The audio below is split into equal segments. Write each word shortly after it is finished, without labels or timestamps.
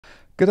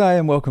G'day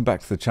and welcome back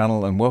to the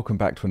channel, and welcome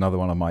back to another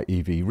one of my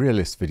EV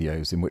realist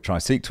videos in which I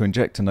seek to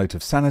inject a note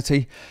of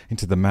sanity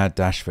into the mad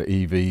dash for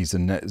EVs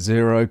and net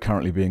zero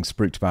currently being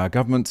spruiked by our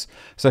governments.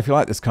 So if you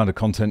like this kind of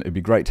content, it'd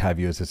be great to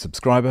have you as a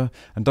subscriber,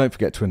 and don't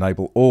forget to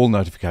enable all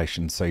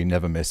notifications so you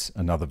never miss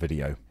another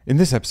video. In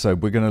this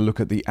episode we're going to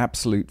look at the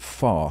absolute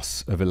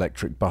farce of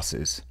electric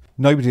buses.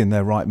 Nobody in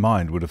their right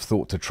mind would have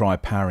thought to try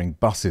powering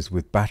buses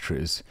with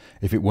batteries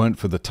if it weren't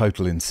for the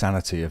total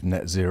insanity of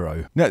net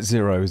zero. Net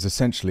zero is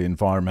essentially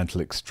environmental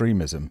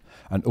extremism,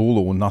 an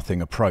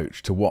all-or-nothing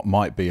approach to what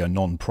might be a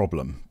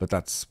non-problem, but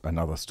that's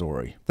another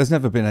story. There's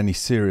never been any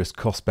serious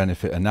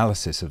cost-benefit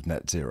analysis of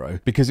net zero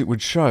because it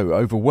would show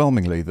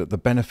overwhelmingly that the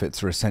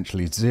benefits are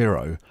essentially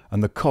zero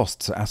and the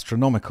costs are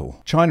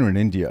astronomical. China and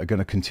India are going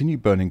to continue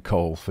burning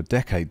coal for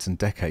decades and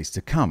decades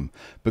to come,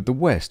 but the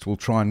West will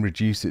try and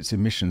reduce its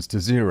emissions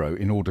to zero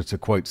in order to,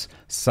 quote,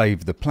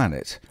 save the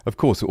planet. Of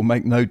course, it will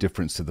make no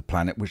difference to the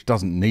planet, which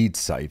doesn't need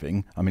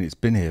saving. I mean, it's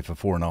been here for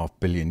 4.5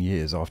 billion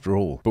years after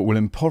all, but will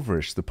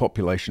impoverish the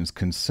populations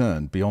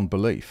concerned beyond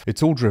belief.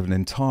 It's all driven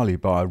entirely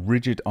by a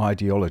rigid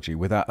ideology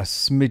without a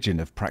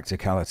smidgen of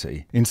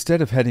practicality.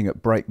 Instead of heading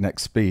at breakneck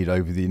speed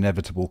over the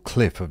inevitable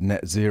cliff of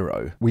net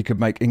zero, we could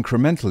make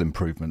incremental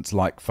improvements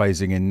like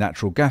phasing in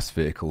natural gas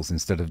vehicles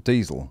instead of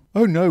diesel.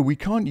 Oh no, we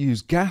can't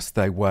use gas,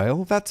 they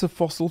wail. That's a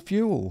fossil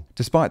fuel.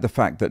 Despite the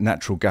fact that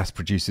natural gas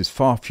produces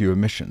far fewer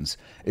emissions,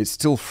 it's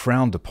still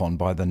frowned upon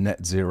by the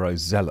net zero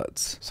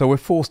zealots. So we're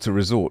forced to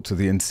resort to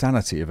the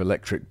insanity of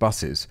electric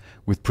buses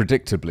with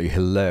predictably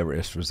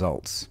hilarious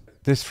results.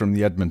 This from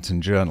the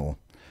Edmonton Journal.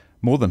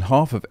 More than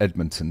half of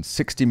Edmonton's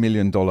 $60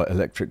 million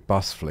electric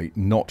bus fleet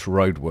not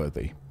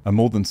roadworthy. A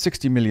more than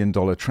 $60 million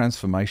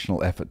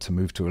transformational effort to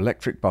move to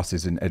electric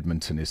buses in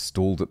Edmonton is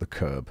stalled at the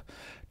curb.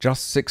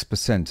 Just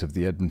 6% of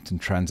the Edmonton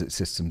Transit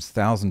System's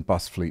 1,000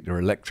 bus fleet are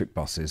electric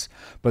buses,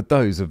 but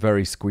those are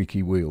very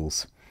squeaky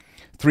wheels.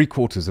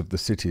 3/4 of the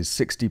city's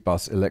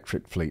 60-bus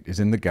electric fleet is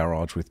in the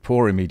garage with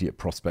poor immediate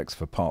prospects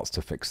for parts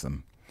to fix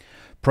them.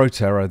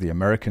 Proterra, the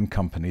American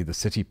company the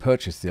city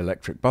purchased the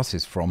electric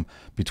buses from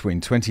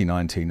between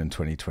 2019 and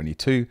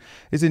 2022,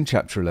 is in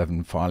Chapter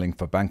 11 filing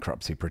for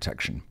bankruptcy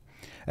protection.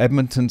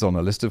 Edmonton's on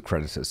a list of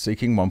creditors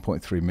seeking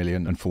 $1.3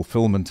 million and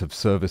fulfillment of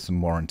service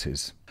and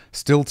warranties.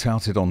 Still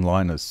touted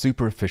online as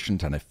super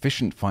efficient and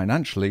efficient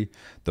financially,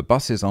 the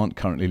buses aren't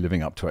currently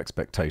living up to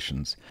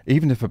expectations.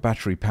 Even if a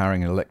battery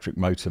powering an electric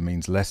motor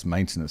means less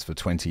maintenance for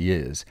 20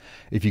 years,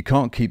 if you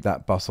can't keep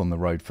that bus on the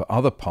road for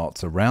other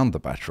parts around the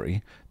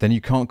battery, then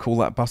you can't call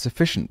that bus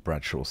efficient,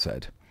 Bradshaw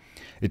said.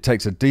 It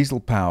takes a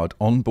diesel-powered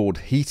onboard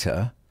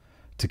heater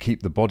to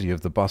keep the body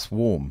of the bus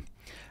warm.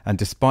 And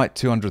despite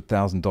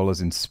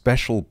 $200,000 in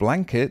special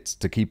blankets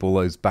to keep all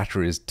those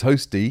batteries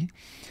toasty,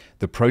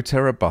 the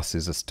Proterra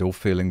buses are still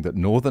feeling that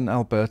northern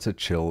Alberta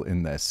chill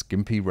in their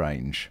skimpy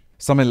range.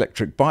 Some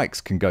electric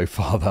bikes can go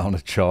farther on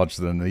a charge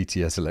than an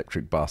ETS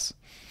electric bus.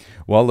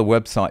 While the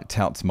website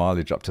touts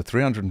mileage up to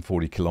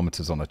 340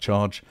 kilometres on a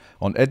charge,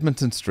 on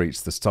Edmonton streets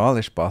the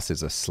stylish bus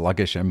is a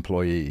sluggish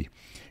employee.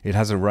 It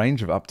has a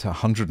range of up to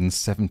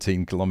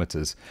 117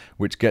 kilometres,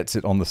 which gets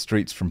it on the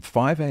streets from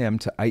 5 AM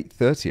to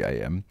 8:30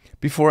 AM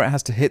before it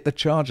has to hit the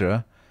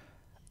charger,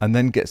 and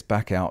then gets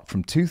back out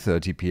from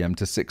 2:30 PM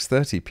to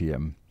 6:30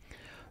 PM.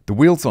 The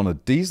wheels on a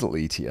diesel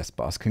ETS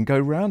bus can go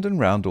round and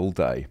round all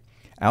day.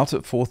 Out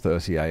at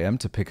 4:30 AM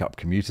to pick up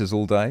commuters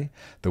all day,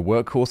 the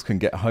workhorse can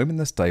get home in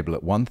the stable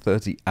at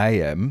 1:30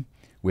 AM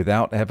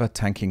without ever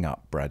tanking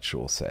up,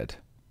 Bradshaw said.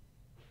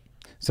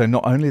 So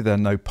not only are there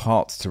no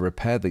parts to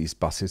repair these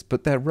buses,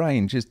 but their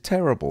range is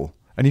terrible.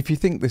 And if you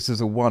think this is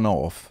a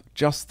one-off,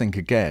 just think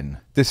again.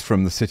 This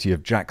from the city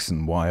of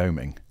Jackson,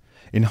 Wyoming.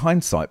 In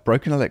hindsight,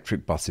 broken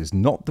electric bus is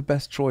not the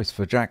best choice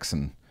for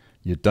Jackson.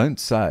 You don't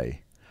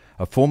say.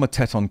 A former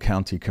Teton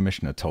County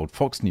commissioner told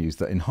Fox News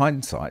that in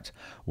hindsight,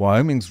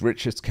 Wyoming's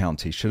richest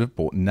county should have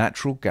bought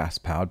natural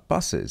gas-powered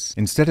buses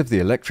instead of the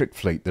electric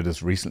fleet that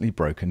has recently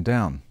broken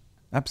down.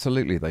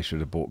 Absolutely, they should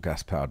have bought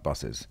gas-powered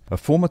buses. A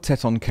former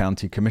Teton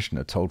County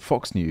commissioner told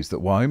Fox News that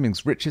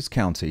Wyoming's richest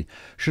county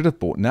should have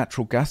bought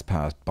natural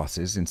gas-powered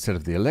buses instead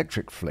of the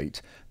electric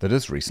fleet that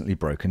has recently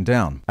broken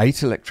down.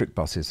 8 electric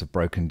buses have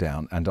broken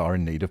down and are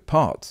in need of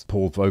parts,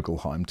 Paul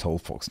Vogelheim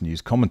told Fox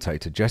News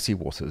commentator Jesse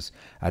Waters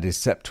at his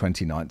Sep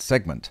 29th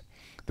segment.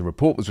 The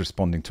report was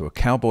responding to a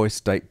Cowboy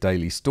State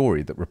Daily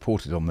story that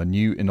reported on the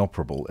new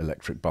inoperable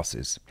electric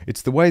buses.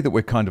 It's the way that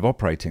we're kind of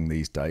operating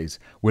these days.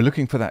 We're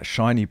looking for that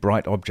shiny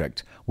bright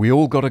object. We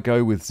all got to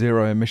go with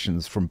zero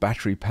emissions from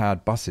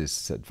battery-powered buses,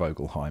 said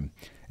Vogelheim.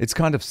 It's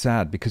kind of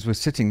sad because we're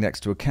sitting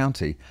next to a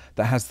county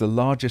that has the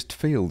largest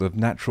field of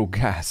natural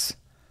gas.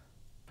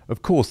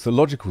 Of course, the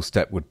logical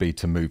step would be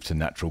to move to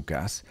natural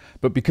gas,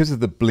 but because of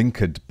the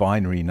blinkered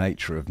binary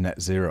nature of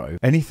net zero,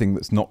 anything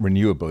that's not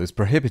renewable is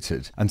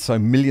prohibited, and so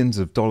millions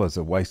of dollars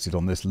are wasted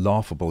on this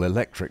laughable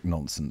electric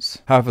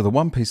nonsense. However, the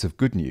one piece of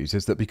good news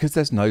is that because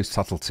there's no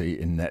subtlety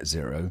in net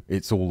zero,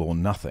 it's all or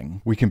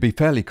nothing, we can be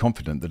fairly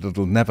confident that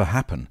it'll never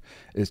happen.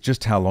 It's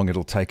just how long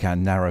it'll take our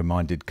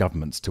narrow-minded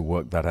governments to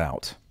work that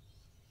out.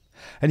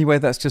 Anyway,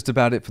 that's just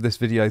about it for this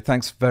video.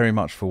 Thanks very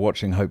much for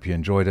watching. Hope you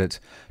enjoyed it.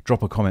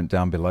 Drop a comment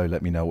down below.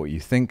 Let me know what you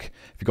think.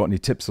 If you've got any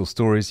tips or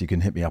stories, you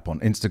can hit me up on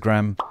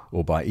Instagram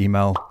or by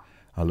email.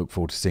 I look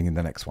forward to seeing you in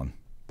the next one.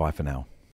 Bye for now.